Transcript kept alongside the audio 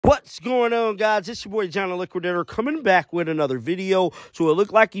What's going on, guys? It's your boy John the Liquidator coming back with another video. So it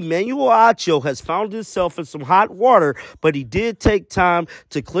looked like Emmanuel Acho has found himself in some hot water, but he did take time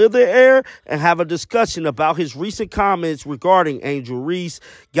to clear the air and have a discussion about his recent comments regarding Angel Reese.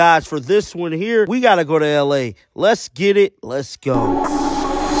 Guys, for this one here, we got to go to LA. Let's get it. Let's go.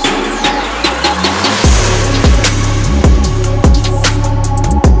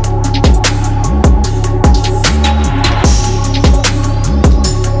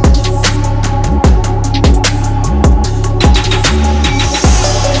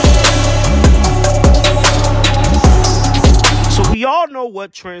 We all know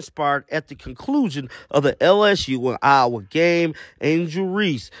what transpired at the conclusion of the LSU and Iowa game. Angel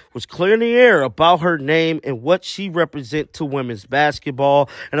Reese was clearing the air about her name and what she represents to women's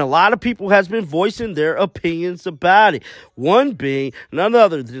basketball, and a lot of people has been voicing their opinions about it. One being none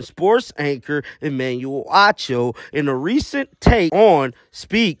other than sports anchor Emmanuel Acho. In a recent take on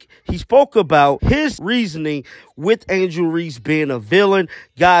Speak, he spoke about his reasoning with Angel Reese being a villain.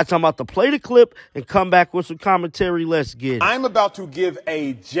 Guys, I'm about to play the clip and come back with some commentary. Let's get it. I'm about to give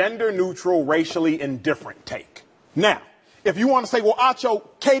a gender-neutral, racially indifferent take. Now, if you want to say, well, Acho,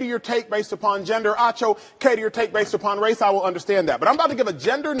 cater your take based upon gender, Acho, cater your take based upon race, I will understand that. But I'm about to give a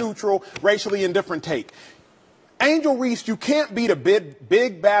gender-neutral, racially indifferent take. Angel Reese, you can't beat a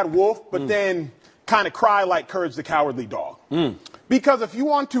big bad wolf, but then kind of cry like Courage the Cowardly Dog. Because if you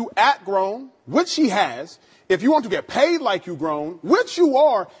want to act grown, which she has, if you want to get paid like you grown, which you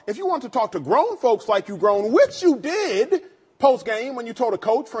are, if you want to talk to grown folks like you grown, which you did post-game when you told a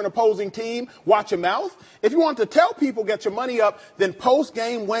coach for an opposing team, watch your mouth. If you want to tell people get your money up, then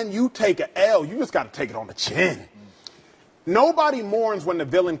post-game when you take an L, you just got to take it on the chin. Nobody mourns when the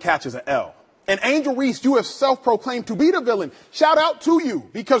villain catches an L. And Angel Reese, you have self-proclaimed to be the villain. Shout out to you,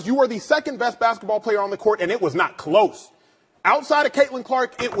 because you were the second best basketball player on the court, and it was not close. Outside of Caitlin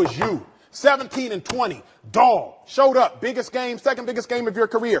Clark, it was you. 17 and 20. Dog. Showed up. Biggest game, second biggest game of your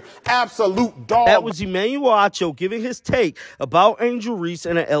career. Absolute dog. That was Emmanuel Acho giving his take about Angel Reese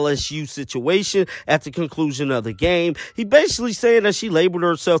and an LSU situation at the conclusion of the game. He basically saying that she labeled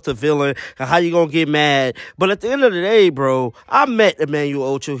herself the villain and how you gonna get mad. But at the end of the day, bro, I met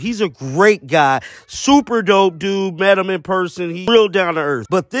Emmanuel Acho. He's a great guy. Super dope dude. Met him in person. He's real down to earth.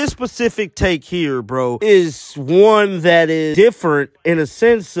 But this specific take here, bro, is one that is different in a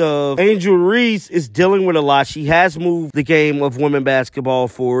sense of Angel Reese is dealing with a lot. She has moved the game of women basketball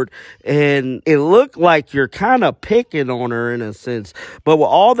forward, and it looked like you're kind of picking on her in a sense. But with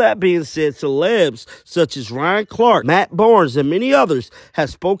all that being said, celebs such as Ryan Clark, Matt Barnes, and many others have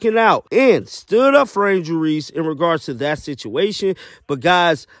spoken out and stood up for Angel Reese in regards to that situation. But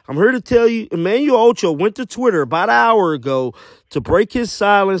guys, I'm here to tell you, Emmanuel Acho went to Twitter about an hour ago to break his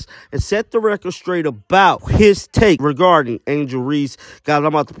silence and set the record straight about his take regarding Angel Reese. Guys, I'm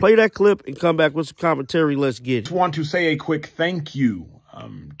about to play that clip and come back with some commentary. Let's get it. I just want to say a quick thank you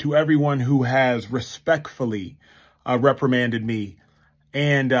to everyone who has respectfully reprimanded me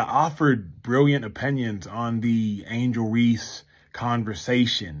and offered brilliant opinions on the Angel Reese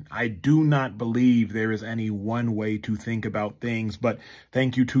conversation. I do not believe there is any one way to think about things, but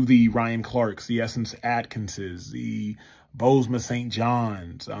thank you to the Ryan Clarks, the Essence Atkinses, the Bozema St.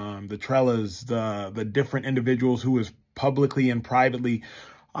 John's, the Trellas, the different individuals who is publicly and privately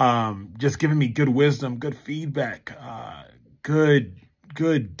just giving me good wisdom, good feedback, good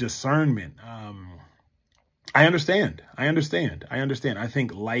discernment. I understand. I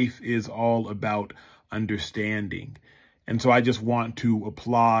think life is all about understanding. And so I just want to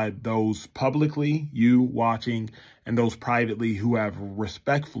applaud those publicly, you watching, and those privately who have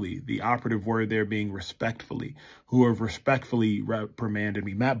respectfully, the operative word there being respectfully, who have respectfully reprimanded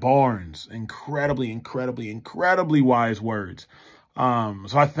me. Matt Barnes, incredibly wise words.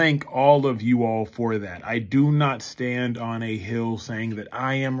 So I thank all of you all for that. I do not stand on a hill saying that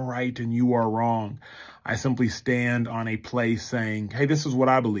I am right and you are wrong. I simply stand on a place saying, hey, this is what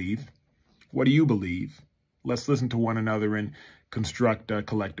I believe. What do you believe? Let's listen to one another and construct a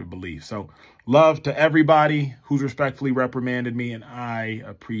collective belief. So love to everybody who's respectfully reprimanded me, and I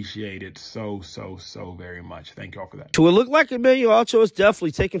appreciate it so very much. Thank you all for that. So it looked like Emmanuel Acho is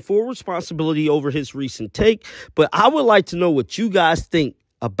definitely taking full responsibility over his recent take, but I would like to know what you guys think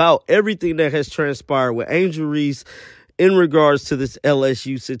about everything that has transpired with Angel Reese in regards to this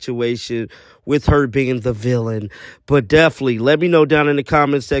LSU situation with her being the villain. But definitely let me know down in the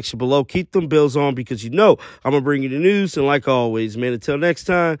comment section below. Keep them bills on, because you know I'm going to bring you the news. And like always, man, until next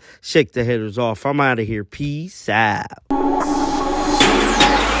time, shake the haters off. I'm out of here. Peace out.